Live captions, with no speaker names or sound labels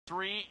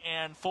3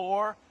 and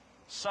 4.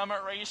 Summit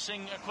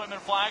Racing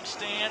Equipment flag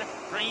stand.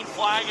 Green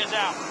flag is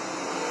out.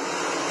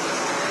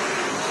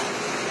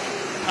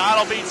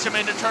 Cottle beats him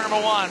into turn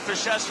number 1.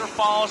 Fischester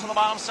follows on the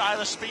bottom side of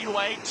the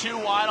speedway. 2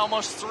 wide,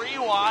 almost 3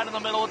 wide in the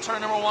middle of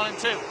turn number 1 and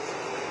 2.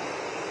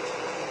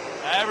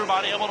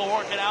 Everybody able to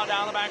work it out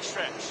down the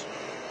backstretch.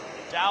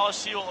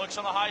 Dallas Hewitt looks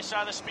on the high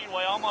side of the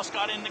speedway. Almost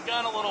got in the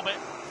gun a little bit.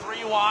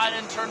 3 wide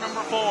in turn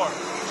number 4.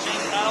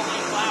 Shane Cottle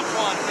leads lap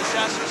 1.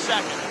 Fischester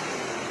second.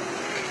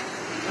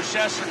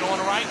 Fischester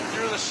going right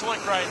through the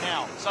slick right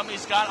now. Something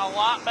he's gotten a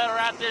lot better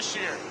at this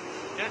year.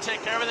 Going to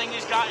take everything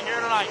he's got here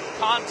tonight.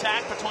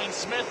 Contact between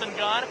Smith and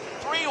Gunn.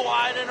 3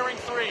 wide entering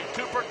 3.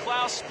 Cooper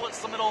Klaus splits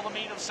the middle of the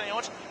meat of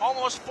sandwich.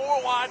 Almost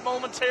 4 wide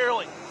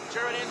momentarily.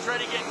 Jared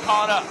Andretti getting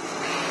caught up.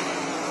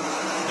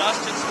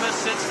 Dustin Smith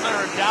sits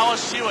third.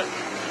 Dallas Hewitt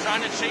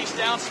trying to chase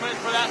down Smith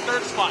for that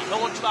third spot.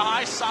 He'll look to the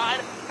high side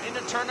into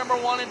turn number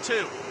 1 and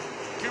 2.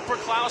 Cooper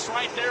Klaus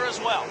right there as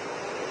well.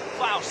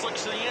 Klaus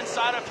looks to the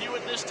inside of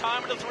Hewitt this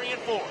time into 3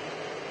 and 4.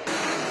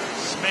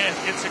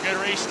 Smith gets a good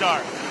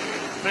restart.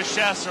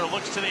 Fischester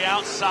looks to the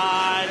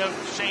outside of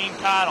Shane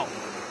Cottle.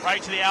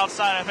 Right to the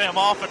outside of him,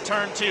 off of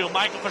turn 2.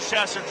 Michael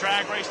Fischester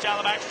drag race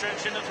down the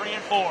backstretch into 3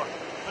 and 4.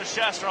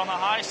 Fischester on the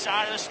high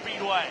side of the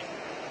speedway.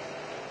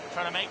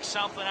 Trying to make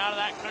something out of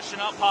that cushion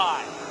up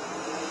high.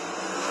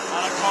 A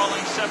lot of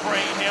Carling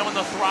separating him and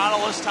the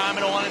throttle this time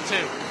into 1 and 2.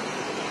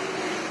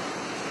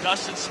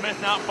 Dustin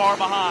Smith not far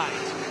behind.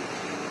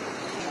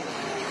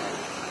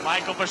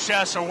 Michael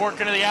Fischester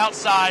working to the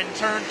outside in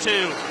turn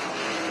 2.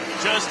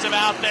 Just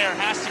about there.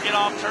 Has to get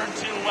off turn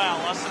 2 well.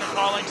 Less than a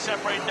car length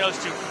separate those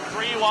two.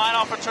 3 wide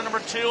off of turn number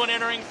 2 and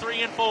entering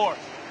 3 and 4.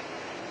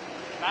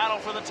 Battle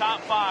for the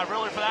top 5.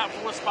 Really for that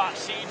 4th spot.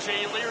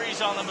 C.J.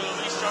 Leary's on the move.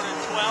 He started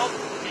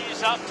 12.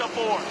 He's up to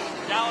 4.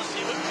 Dallas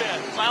Hewitt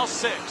 5th. Klaus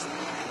 6th.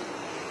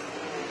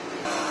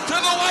 To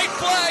the white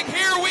flag.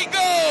 Here we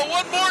go.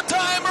 One more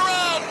time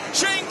around.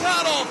 Shane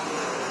Cottle.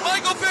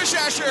 Michael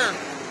Fischester.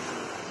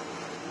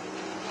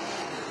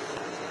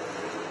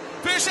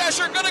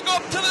 Fischester going to go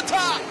up to the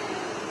top.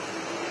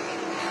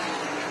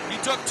 He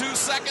took 2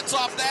 seconds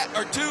off that,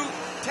 or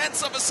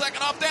 0.2 of a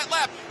second off that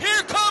lap.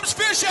 Here comes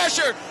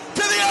Fischester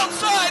to the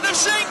outside of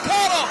Shane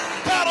Cottle.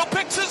 Cottle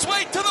picks his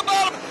way to the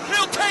bottom.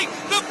 He'll take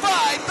the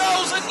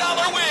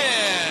 $5,000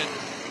 win.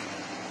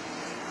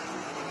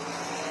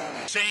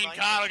 Shane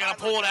Cottle going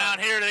to pull down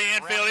here to the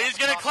infield. He's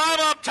going to climb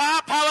up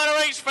top. How about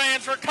a race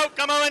fans for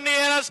Kokomo,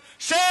 Indiana's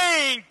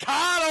Shane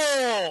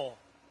Cottle?